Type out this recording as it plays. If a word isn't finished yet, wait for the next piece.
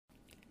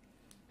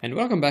And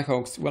welcome back,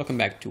 folks. Welcome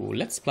back to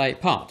Let's Play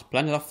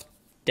Planet of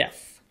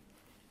Death.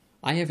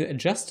 I have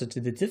adjusted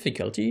the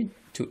difficulty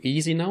to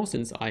easy now,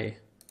 since I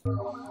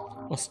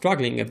was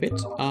struggling a bit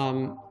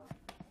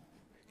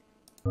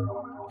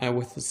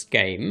with this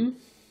game.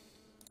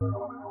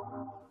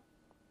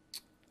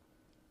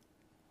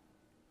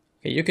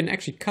 Okay, you can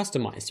actually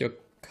customize your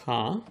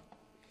car,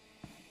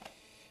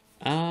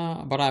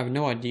 but I have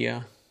no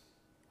idea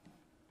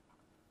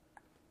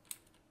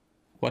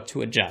what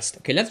to adjust.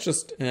 Okay, let's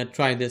just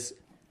try this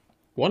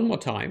one more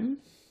time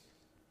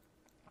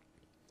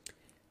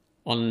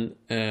on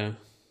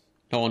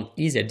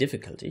easier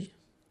difficulty.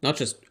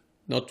 Not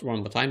one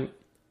more time,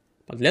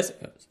 but let's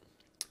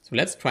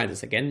try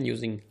this again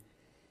using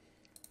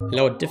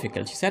lower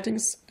difficulty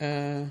settings.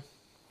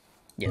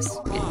 Yes.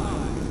 Okay.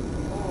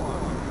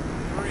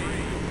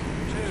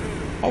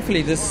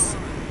 Hopefully this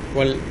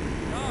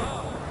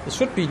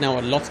should be now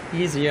a lot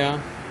easier,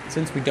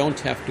 since we don't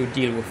have to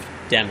deal with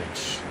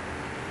damage.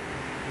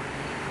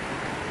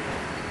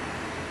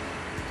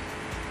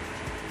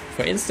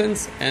 For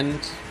instance, and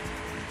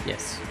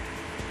yes.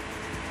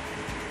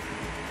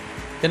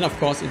 Then of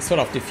course it sort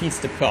of defeats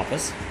the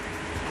purpose.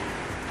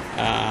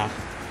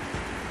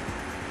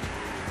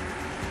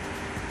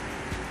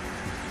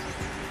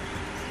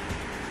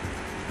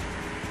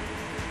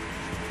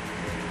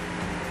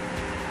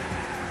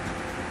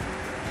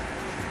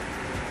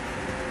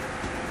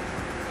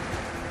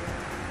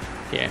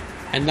 Yeah,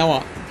 and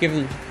now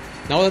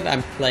that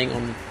I'm playing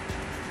on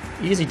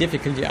easy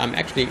difficulty, I'm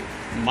actually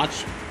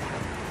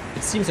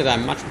it seems that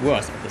I'm much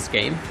worse at this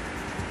game.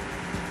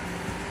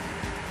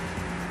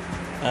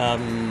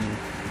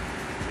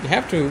 You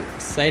have to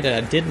say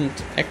that I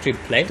didn't actually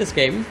play this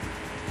game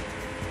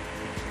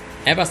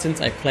ever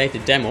since I played the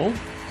demo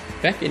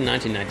back in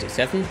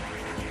 1997.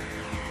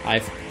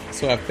 I've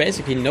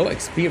basically no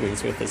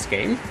experience with this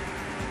game.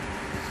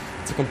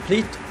 It's a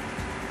complete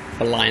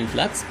blind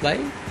let's play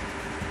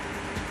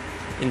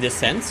in this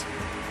sense.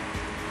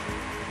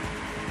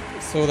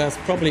 So there's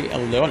probably a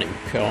learning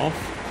curve.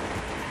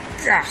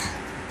 Yeah,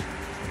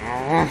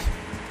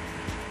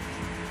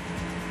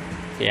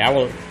 I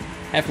will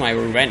have my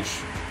revenge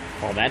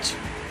for that,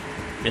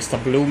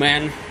 Mr. Blue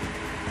Man,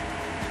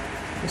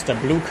 Mr.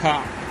 Blue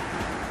Car.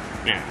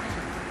 Yeah.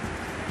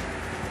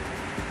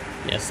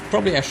 Yes,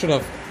 probably I should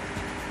have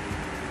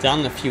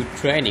done a few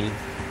training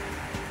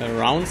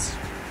rounds.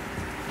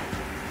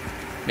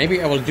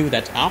 Maybe I will do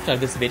that after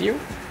this video.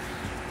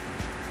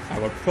 I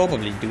will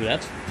probably do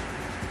that.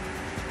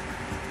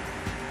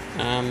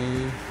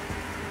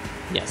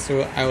 Yeah,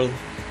 so I will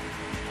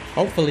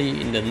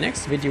hopefully in the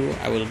next video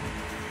I will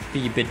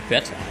be a bit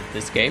better at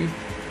this game.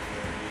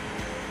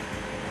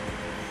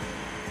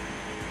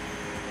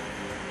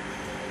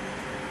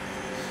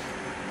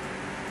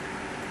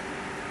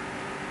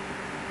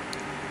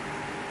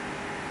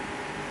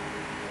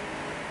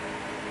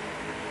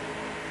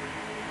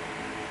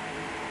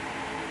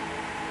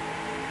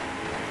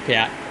 Okay,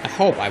 I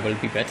hope I will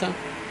be better.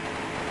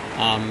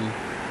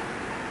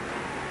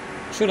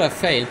 Should I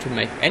fail to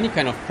make any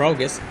kind of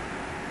progress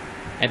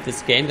at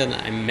this game, then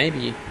I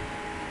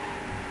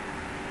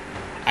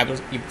will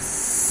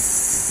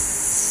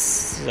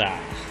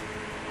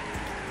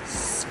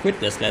quit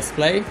this let's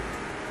play.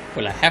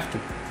 Well, I have to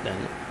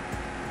then.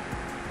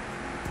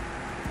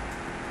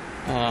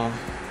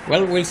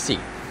 Well, we'll see.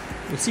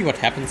 We'll see what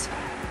happens.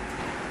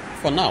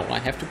 For now, I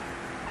have to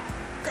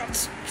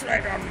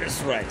concentrate on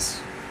this race.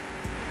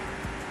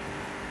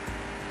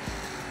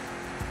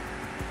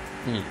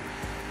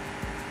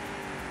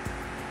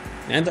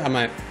 And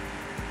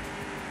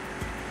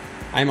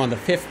I'm on the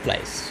 5th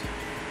place.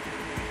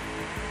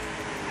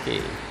 Okay.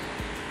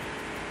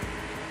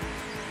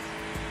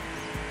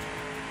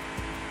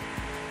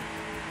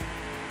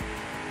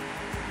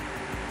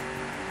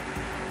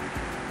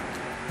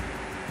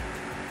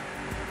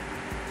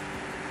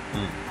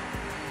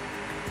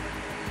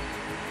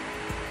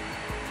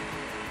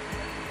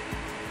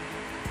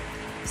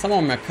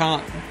 Somehow my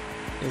car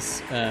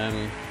is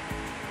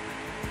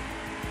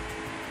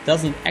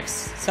doesn't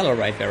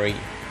accelerate very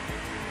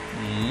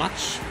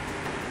much.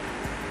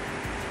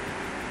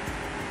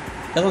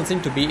 Doesn't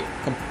seem to be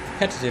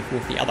competitive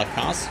with the other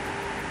cars.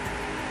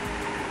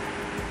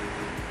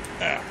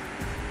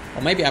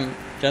 Or maybe I'm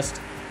just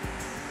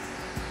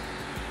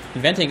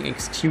inventing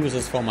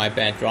excuses for my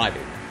bad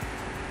driving.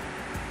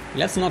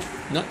 Let's not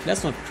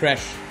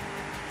crash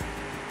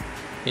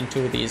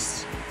into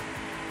these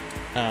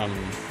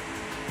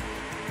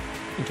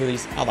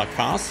other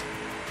cars.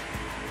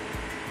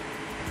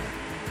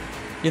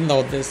 Even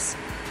though this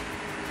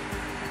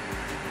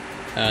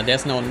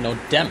there's no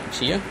damage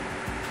here,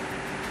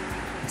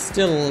 it's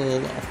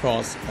still, of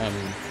course,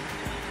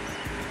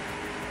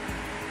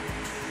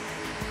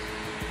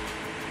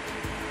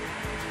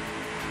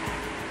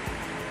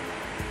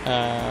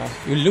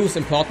 you lose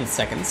important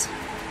seconds,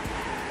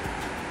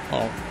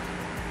 or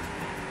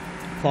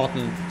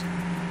important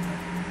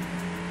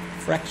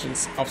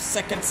fractions of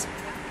seconds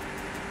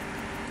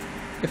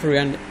if we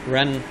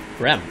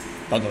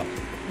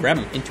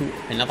ram into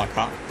another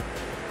car,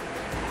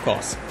 of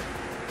course.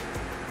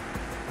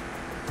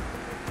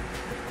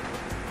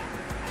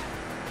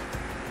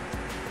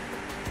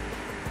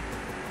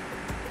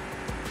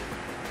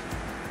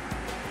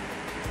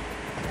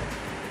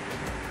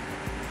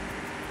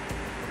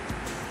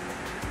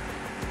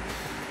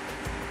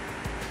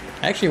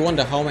 I actually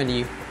wonder how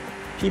many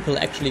people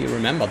actually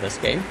remember this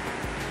game.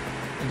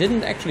 I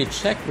didn't actually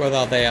check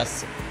whether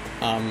there's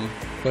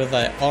whether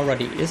there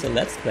already is a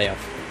Let's Play of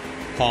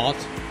part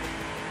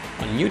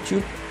on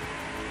YouTube,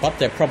 but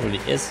there probably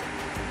is.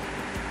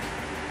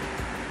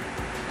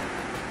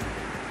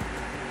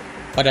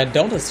 But I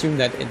don't assume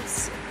that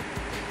it's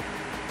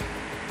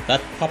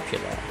that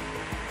popular.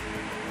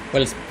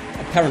 Well,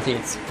 apparently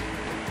it's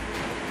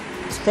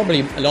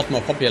probably a lot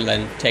more popular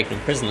than Taking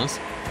Prisoners.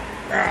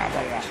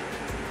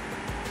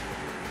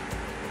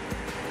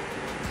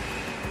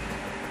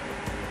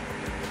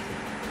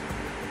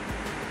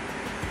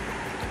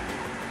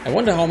 I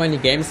wonder how many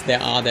games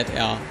there are that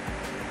are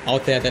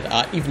out there that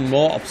are even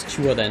more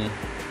obscure than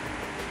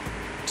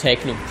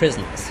Take No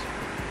Prisoners.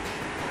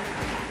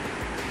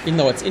 Even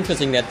though it's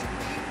interesting that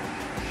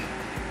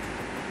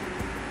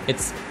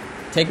it's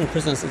Take No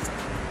Prisoners is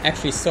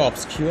actually so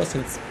obscure,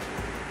 since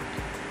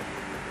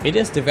it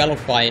is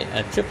developed by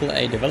a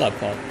AAA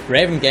developer,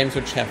 Raven Games,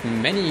 which have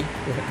made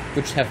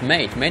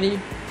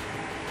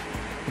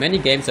many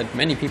games that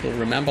many people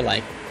remember,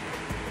 like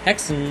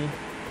Hexen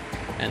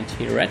and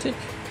Heretic,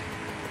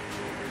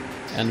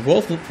 and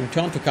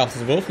Return to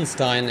Castle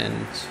Wolfenstein,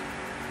 and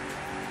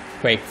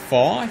Quake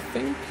 4, I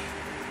think.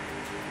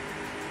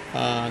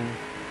 I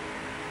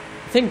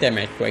think they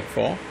made Quake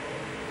 4.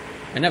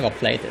 I never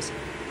played this.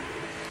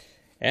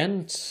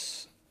 And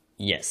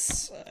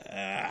yes,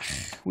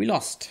 we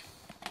lost.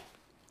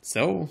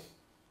 So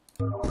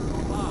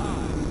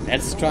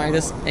let's try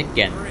this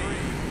again.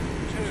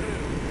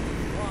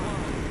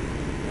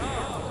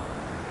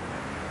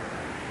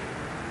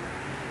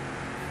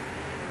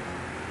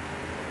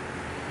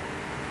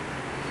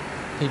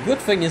 The good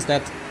thing is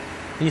that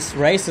these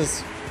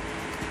races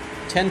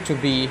tend to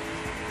be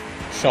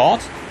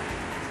short,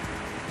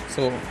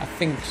 so I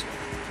think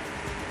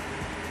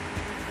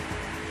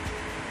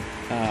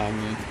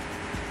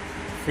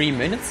 3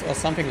 minutes or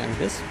something like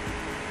this.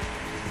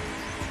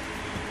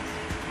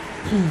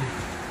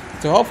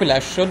 So hopefully I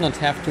should not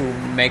have to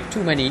make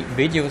too many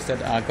videos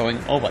that are going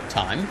over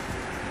time,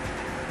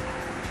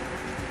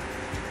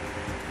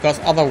 because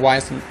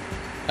otherwise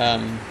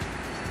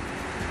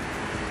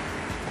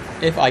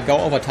if I go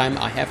over time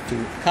I have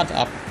to cut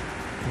up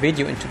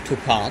video into 2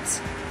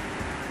 parts,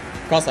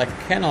 because I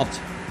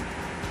cannot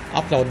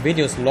upload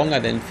videos longer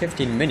than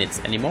 15 minutes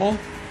anymore.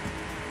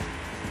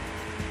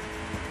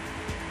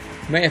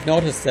 You may have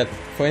noticed that,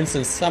 for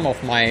instance, some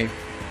of my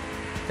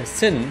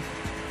Sin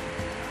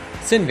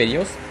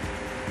videos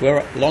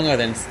were longer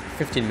than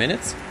 15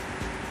 minutes.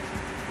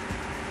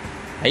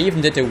 I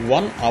even did a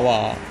 1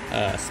 hour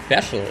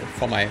special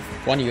for my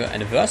 1-year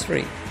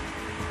anniversary.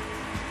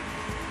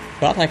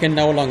 But I can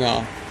no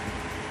longer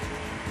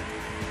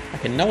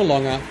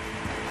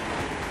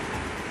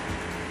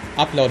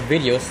upload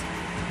videos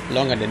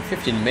longer than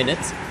 15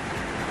 minutes.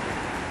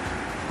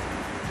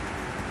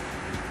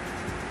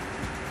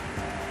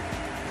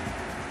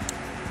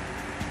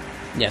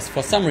 Yes,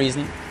 for some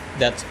reason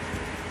that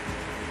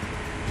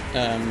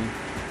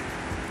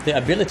the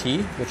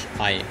ability which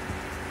I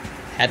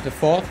had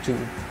before to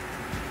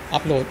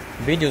upload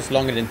videos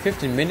longer than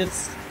 15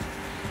 minutes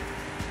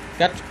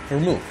got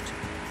removed.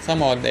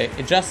 Somehow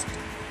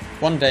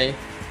one day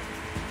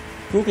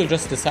Google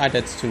just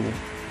decided to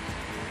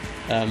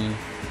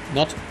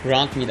not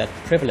grant me that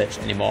privilege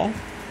anymore.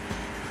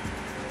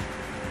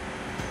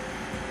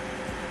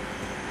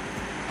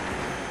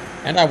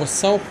 And I was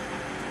so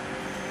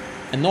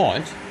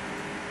annoyed,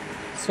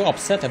 so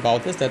upset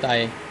about this, that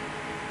I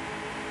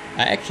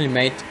actually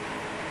made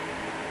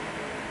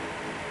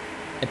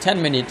a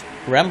 10-minute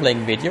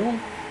rambling video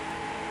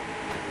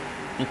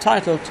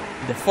entitled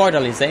The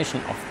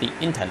Feudalization of the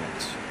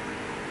Internet,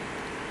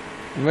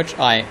 in which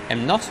I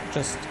am not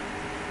just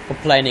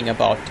complaining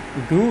about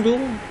Google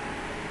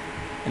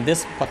and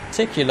this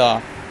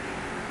particular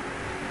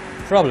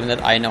problem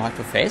that I now have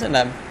to face, and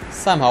I'm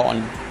somehow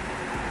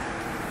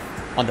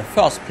on the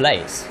first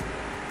place.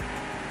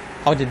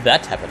 How did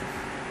that happen?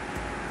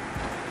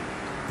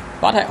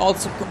 But I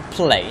also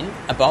complain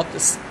about the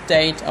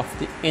state of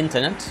the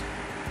internet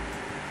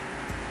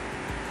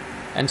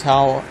and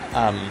how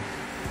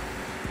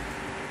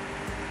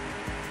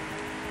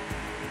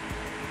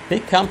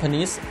big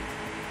companies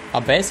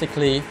are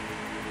basically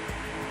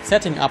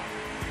setting up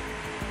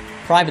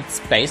private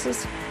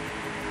spaces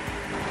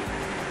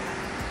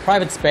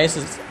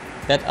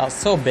that are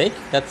so big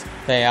that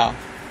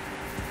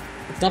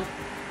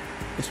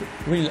it's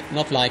really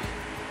not like,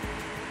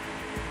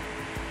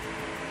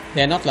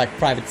 they're not like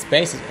private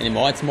spaces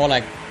anymore. It's more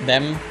like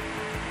them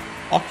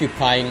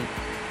occupying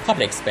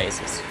public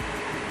spaces.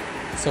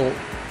 So,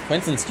 for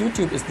instance,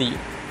 YouTube is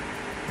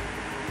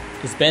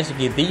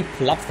basically the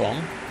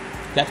platform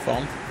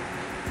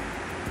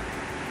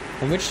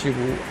on which you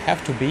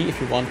have to be if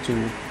you want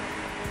to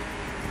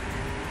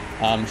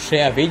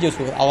share videos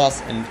with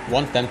others and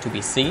want them to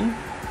be seen.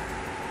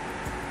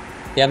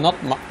 There are not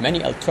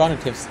many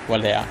alternatives.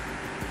 Well, there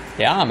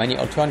are many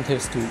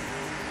alternatives to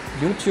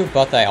YouTube,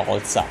 but they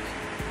all suck.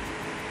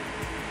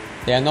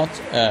 They are not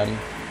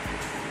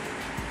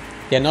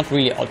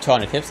really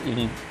alternatives,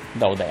 even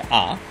though they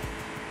are,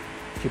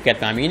 if you get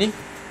my meaning.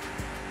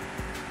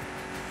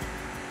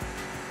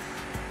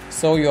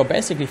 So you're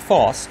basically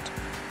forced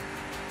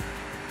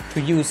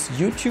to use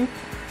YouTube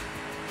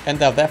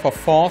and are therefore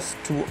forced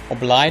to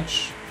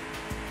oblige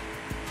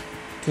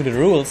to the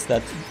rules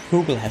that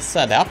Google has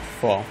set up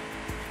for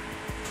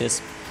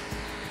this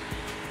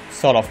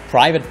sort of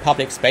private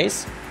public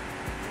space.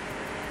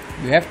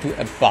 You have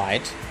to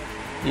abide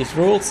these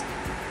rules,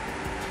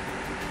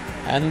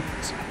 and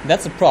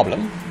that's a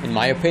problem, in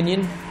my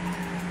opinion,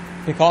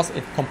 because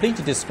it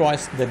completely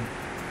destroys the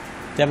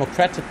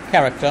democratic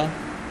character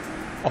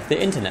of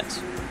the internet.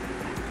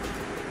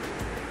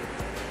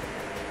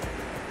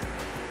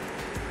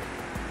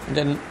 And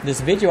in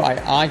this video I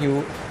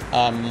argue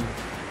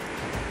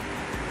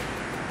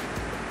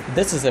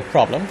this is a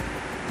problem.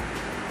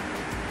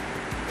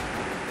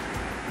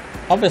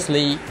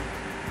 Obviously,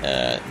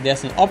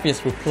 there's an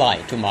obvious reply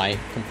to my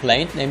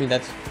complaint, namely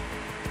that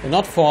you're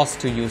not forced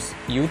to use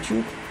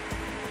YouTube.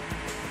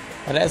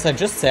 But as I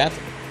just said,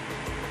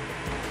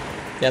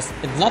 it's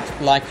not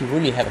like you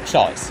really have a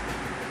choice.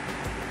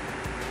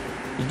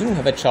 You do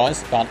have a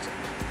choice, but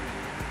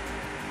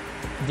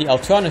the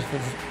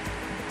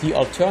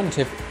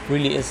alternative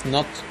really is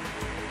not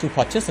to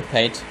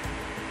participate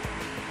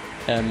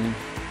in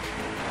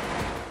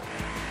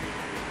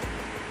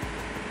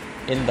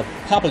the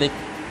public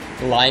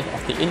life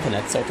of the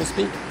internet, so to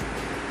speak.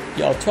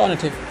 The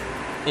alternative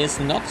is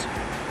not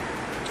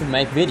to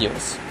make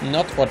videos,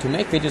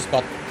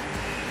 but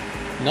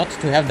not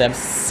to have them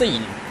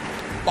seen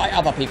by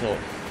other people.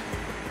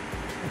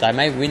 And I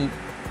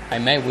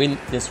may win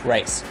this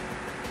race.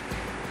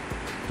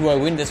 Do I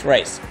win this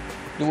race?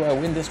 Do I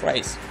win this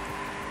race?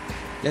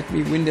 Let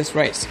me win this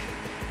race.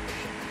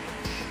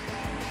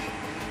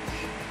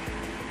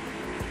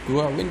 Do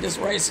I win this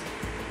race?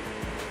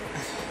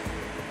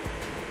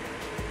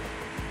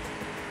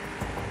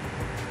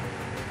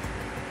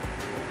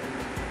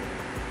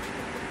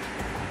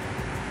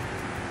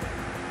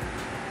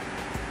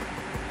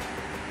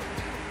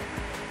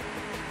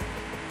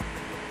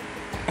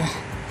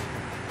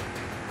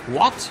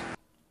 What?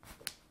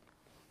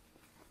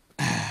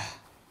 I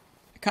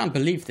can't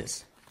believe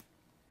this.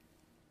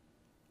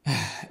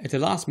 At the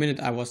last minute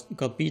I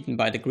got beaten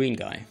by the green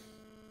guy.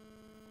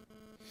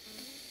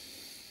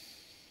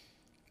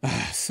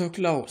 So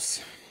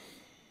close.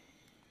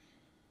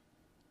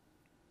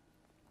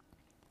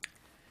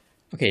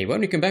 Okay,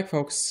 when we come back,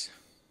 folks,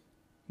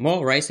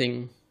 more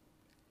racing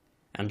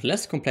and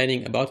less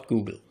complaining about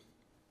Google.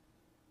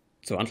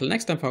 So until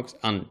next time, folks,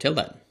 until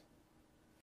then.